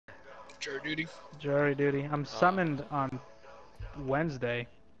Jury duty. Jury duty. I'm summoned on Wednesday.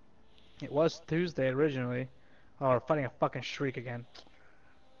 It was Tuesday originally. Oh, we're fighting a fucking shriek again.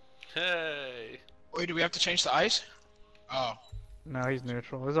 Hey. Wait, do we have to change the ice? Oh. No, he's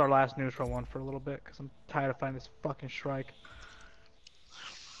neutral. This is our last neutral one for a little bit, because I'm tired of fighting this fucking shrike.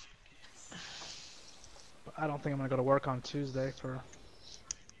 But I don't think I'm gonna go to work on Tuesday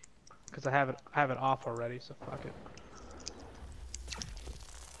because I have it off already, so fuck it.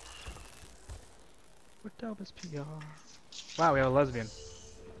 What dope is PR? Wow, we have a lesbian.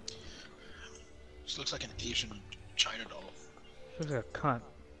 This looks like an Asian China doll. She looks like a cunt.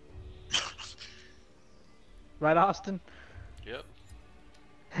 Right, Austin? Yep.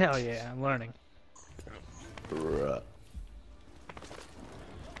 Hell yeah, I'm learning.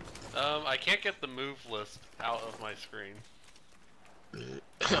 I can't get the move list out of my screen.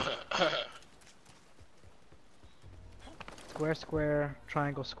 Square, square,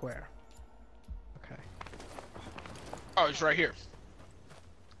 triangle, square. Okay. Oh, he's right here.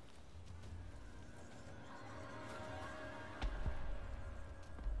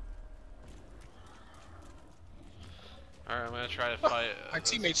 Alright, I'm gonna try to fight. My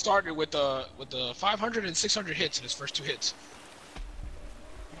teammate started with the 500 and 600 hits in his first 2 hits.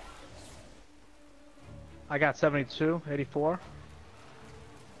 I got 72, 84.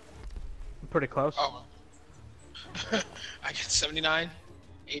 I'm pretty close. Oh. I get 79,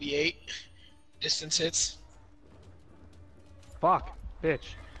 88 distance hits. Fuck,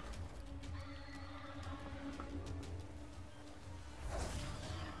 bitch.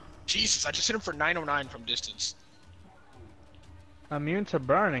 Jesus, I just hit him for 909 from distance. Immune to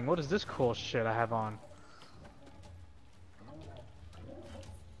burning. What is this cool shit I have on?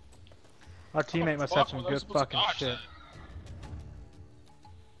 Our teammate must have some good fucking shit.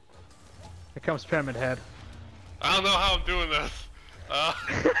 Here comes Pyramid Head. I don't know how I'm doing this.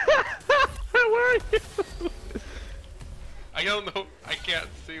 Where are you? I don't know. I can't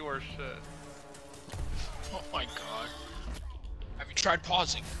see where shit. Oh my god. Have you tried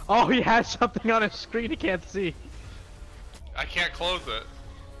pausing? Oh, he has something on his screen he can't see. I can't close it.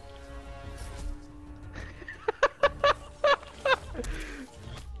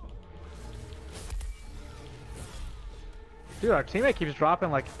 Dude, our teammate keeps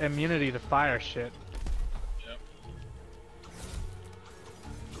dropping like immunity to fire shit. Yep.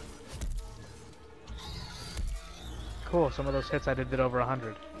 Cool, some of those hits I did over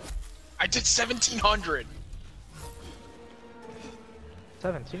 100. I did 1700.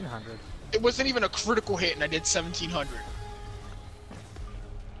 1700. It wasn't even a critical hit and I did 1700.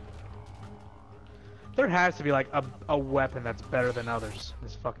 There has to be like a weapon that's better than others in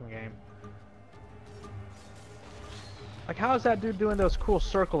this fucking game. Like, how is that dude doing those cool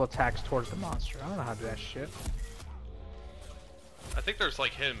circle attacks towards the monster? I don't know how to do that shit. I think there's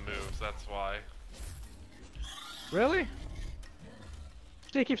like hidden moves, that's why. Really?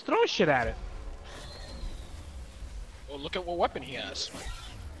 He keeps throwing shit at it. Well, look at what weapon he has.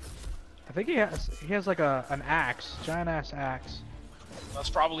 I think he has like an axe, giant ass axe. That's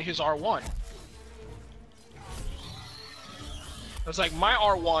probably his R1. It's like my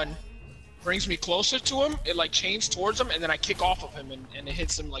R1 brings me closer to him, it like chains towards him, and then I kick off of him and it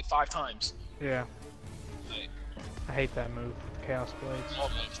hits him like 5 times. Yeah. Like, I hate that move, Chaos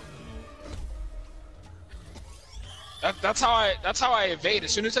Blades. That's how I evade.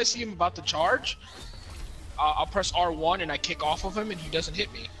 As soon as I see him about to charge, I'll press R1 and I kick off of him and he doesn't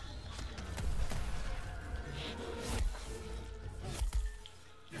hit me.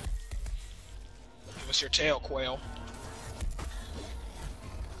 Give us your tail, Quail.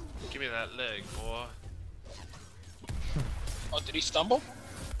 Give me that leg, boy. Oh, did he stumble?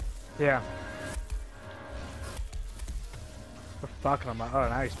 Yeah. We're fucking him up. Oh,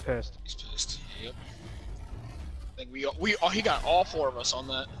 now he's pissed. He's pissed. Yep. I think he got all 4 of us on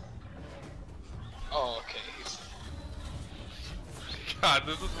that. Oh, okay. God,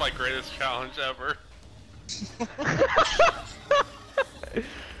 this is my greatest challenge ever.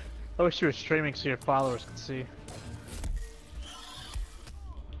 I wish you were streaming so your followers could see.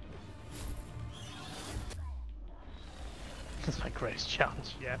 This is my greatest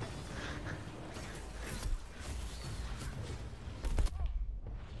challenge yet.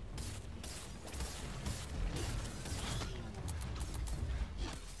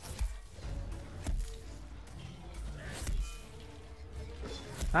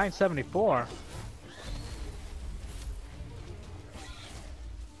 $974.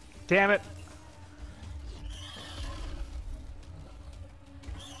 Damn it.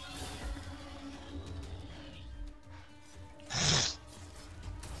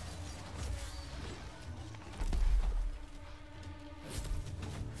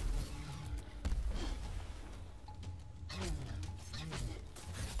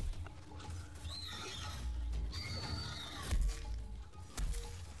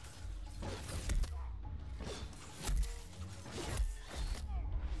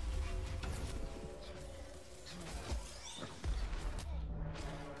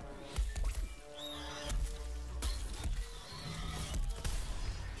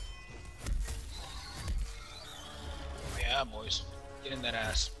 Yeah, boys. Get in that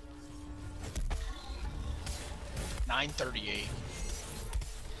ass. 938.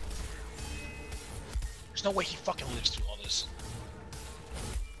 There's no way he fucking lives through all this.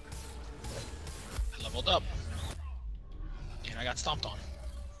 I leveled up. And I got stomped on.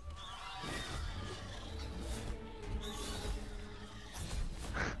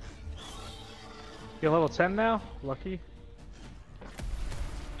 You're level 10 now? Lucky.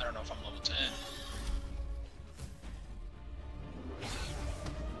 I don't know if I'm level 10.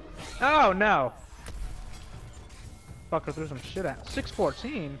 Oh no! Fucker threw some shit at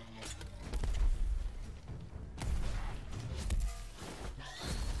 614.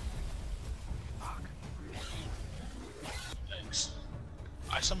 Fuck. Thanks.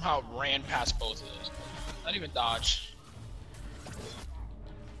 I somehow ran past both of those. Not even dodge.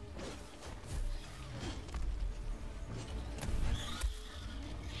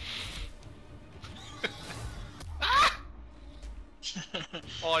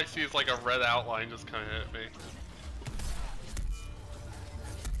 All I see is like a red outline just kind of hit me.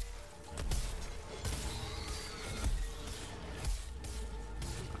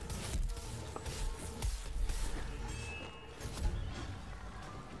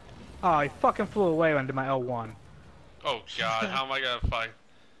 Oh, he fucking flew away when I did my L1. Oh god, how am I gonna fight?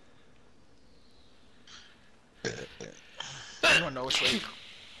 Anyone know which way?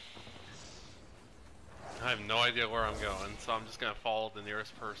 I have no idea where I'm going, so I'm just gonna follow the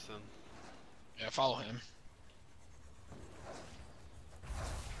nearest person. Yeah, follow him.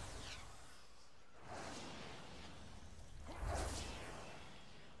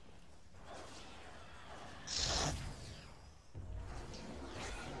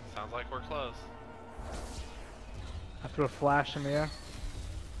 Sounds like we're close. I threw a flash in the air.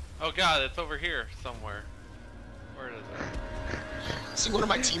 Oh god, it's over here somewhere. Where is it? See, one of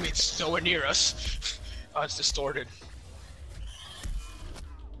my teammates is nowhere near us. Oh, it's distorted.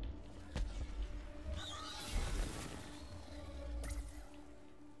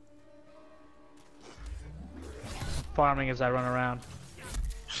 Farming as I run around.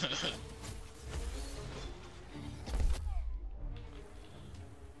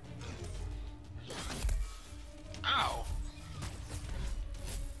 Ow.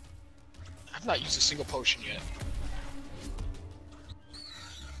 I've not used a single potion yet.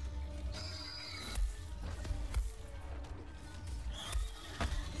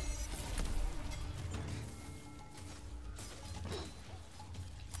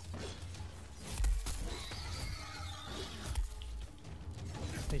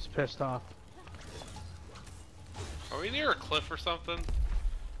 He's pissed off. Are we near a cliff or something?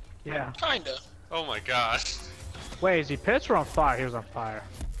 Yeah. Kinda. Oh my god. Wait, is he pissed or on fire? He was on fire.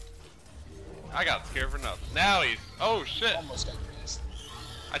 I got scared for nothing. Now he's... Oh shit. Almost got pissed.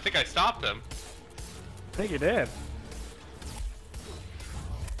 I think I stopped him. I think he did.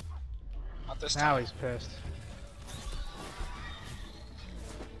 Not this Now time. he's pissed.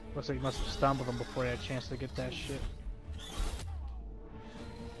 Looks like he must have stumbled him before he had a chance to get that shit.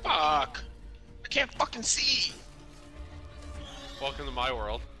 Fuck. I can't fucking see. Welcome to my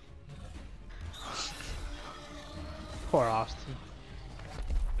world. Poor Austin.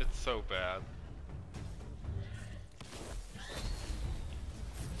 It's so bad.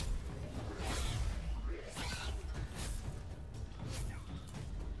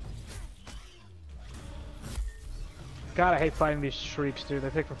 God, I hate fighting these shrieks, dude.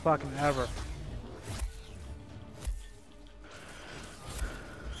 They take for fucking ever.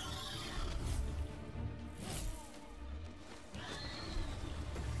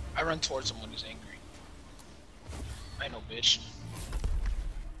 I run towards him when he's angry. I know, bitch.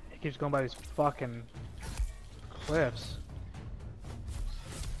 He keeps going by these fucking cliffs.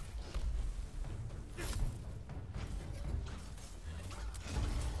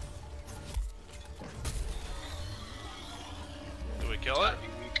 Did we kill it?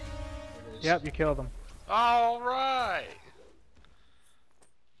 Yep, you killed him. Alright!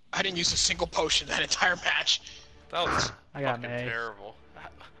 I didn't use a single potion that entire match. That was I got fucking an A. terrible.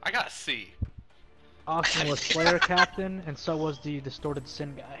 I got a C. Austin was player captain, and so was the distorted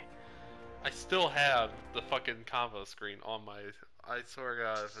sin guy. I still have the fucking combo screen on my... I swear to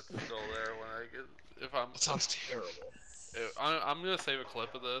God if it's still there when I get... If I'm... That sounds terrible. I'm gonna save a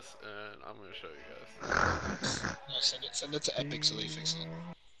clip of this, and I'm gonna show you guys. No, send it to Epic so they fix it.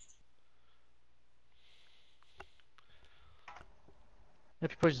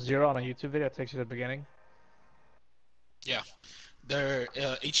 If you push 0 on a YouTube video, it takes you to the beginning. Yeah. There,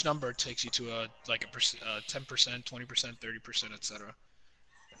 each number takes you to a 10%, 20%, 30%, etc.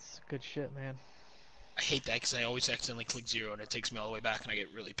 It's good shit, man. I hate that because I always accidentally click 0 and it takes me all the way back and I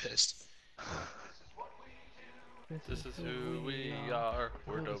get really pissed. This is who we are.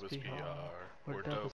 We're dope as PR. We're dope